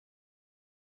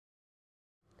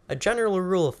A general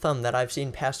rule of thumb that I've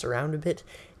seen passed around a bit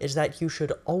is that you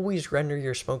should always render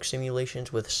your smoke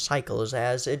simulations with cycles,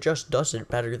 as it just does it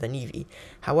better than EEVEE.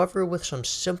 However, with some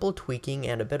simple tweaking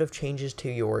and a bit of changes to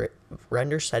your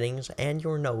render settings and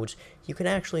your nodes, you can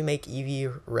actually make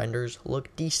EEVEE renders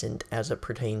look decent as it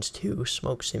pertains to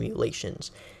smoke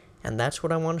simulations. And that's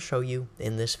what I want to show you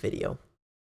in this video.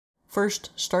 First,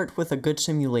 start with a good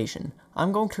simulation.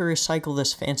 I'm going to recycle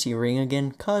this fancy ring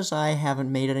again, cause I haven't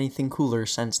made anything cooler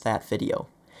since that video.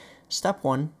 Step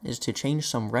 1 is to change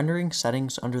some rendering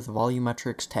settings under the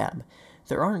volumetrics tab.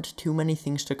 There aren't too many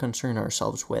things to concern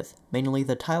ourselves with, mainly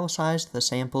the tile size, the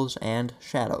samples, and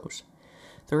shadows.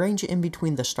 The range in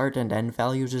between the start and end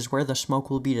values is where the smoke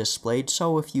will be displayed,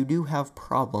 so if you do have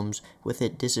problems with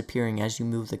it disappearing as you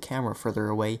move the camera further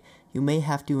away, you may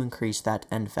have to increase that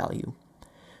end value.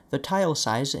 The tile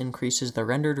size increases the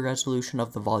rendered resolution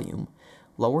of the volume.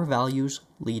 Lower values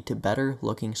lead to better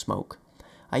looking smoke.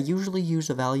 I usually use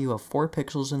a value of 4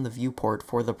 pixels in the viewport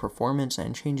for the performance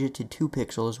and change it to 2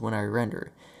 pixels when I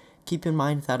render. Keep in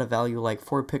mind that a value like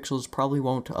 4 pixels probably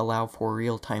won't allow for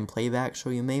real-time playback, so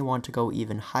you may want to go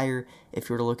even higher if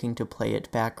you're looking to play it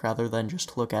back rather than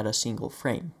just look at a single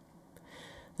frame.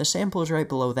 The samples right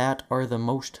below that are the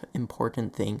most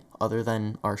important thing, other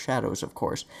than our shadows, of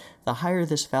course. The higher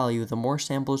this value, the more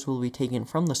samples will be taken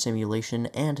from the simulation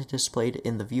and displayed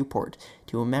in the viewport,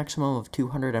 to a maximum of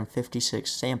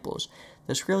 256 samples.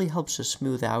 This really helps to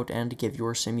smooth out and give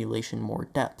your simulation more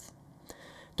depth.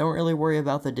 Don't really worry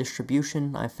about the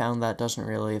distribution, I found that doesn't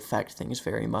really affect things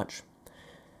very much.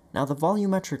 Now the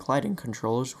volumetric lighting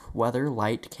controls whether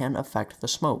light can affect the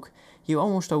smoke. You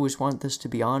almost always want this to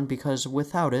be on because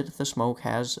without it, the smoke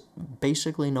has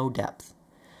basically no depth.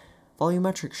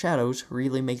 Volumetric shadows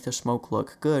really make the smoke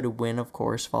look good when, of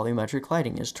course, volumetric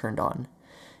lighting is turned on.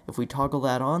 If we toggle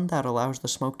that on, that allows the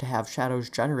smoke to have shadows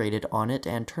generated on it,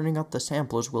 and turning up the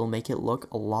samples will make it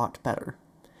look a lot better.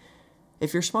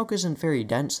 If your smoke isn't very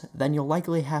dense, then you'll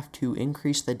likely have to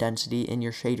increase the density in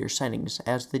your shader settings,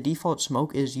 as the default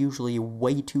smoke is usually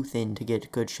way too thin to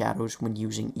get good shadows when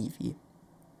using EEVEE.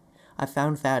 I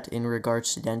found that in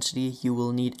regards to density, you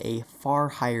will need a far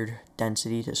higher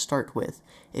density to start with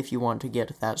if you want to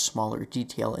get that smaller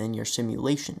detail in your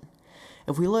simulation.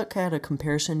 If we look at a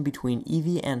comparison between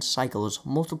EEVEE and cycles,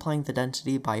 multiplying the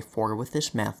density by 4 with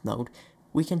this math node,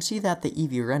 we can see that the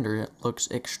EEVEE render looks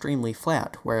extremely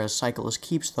flat, whereas cycles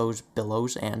keeps those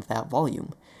billows and that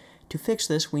volume. To fix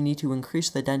this, we need to increase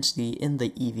the density in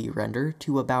the EEVEE render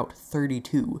to about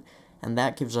 32, and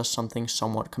that gives us something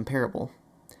somewhat comparable.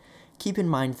 Keep in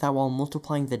mind that while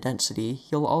multiplying the density,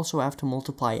 you'll also have to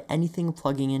multiply anything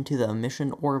plugging into the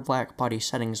emission or blackbody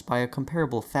settings by a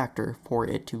comparable factor for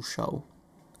it to show.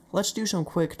 Let's do some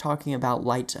quick talking about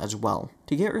lights as well.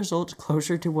 To get results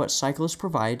closer to what Cycles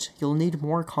provides, you'll need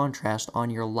more contrast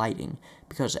on your lighting,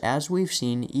 because as we've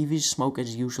seen, EEVEE's smoke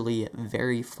is usually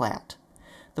very flat.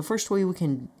 The first way we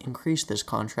can increase this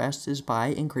contrast is by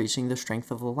increasing the strength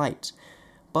of the lights,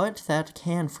 but that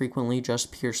can frequently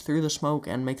just pierce through the smoke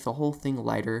and make the whole thing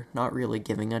lighter, not really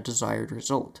giving a desired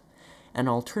result. An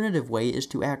alternative way is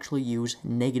to actually use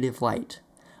negative light.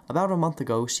 About a month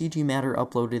ago, CG Matter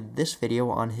uploaded this video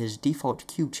on his default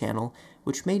cube channel,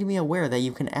 which made me aware that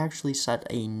you can actually set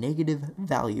a negative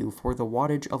value for the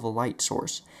wattage of a light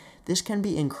source. This can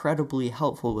be incredibly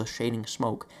helpful with shading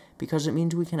smoke, because it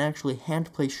means we can actually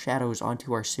hand place shadows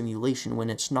onto our simulation when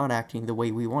it's not acting the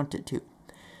way we want it to.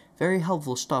 Very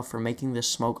helpful stuff for making this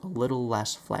smoke a little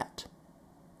less flat.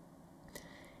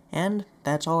 And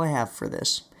that's all I have for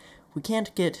this. We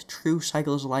can't get true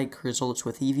Cycles-like results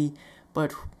with EEVEE,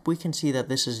 but we can see that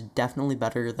this is definitely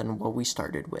better than what we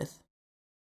started with.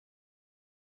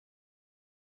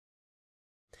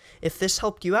 If this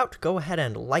helped you out, go ahead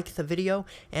and like the video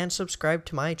and subscribe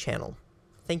to my channel.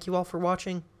 Thank you all for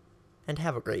watching, and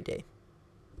have a great day.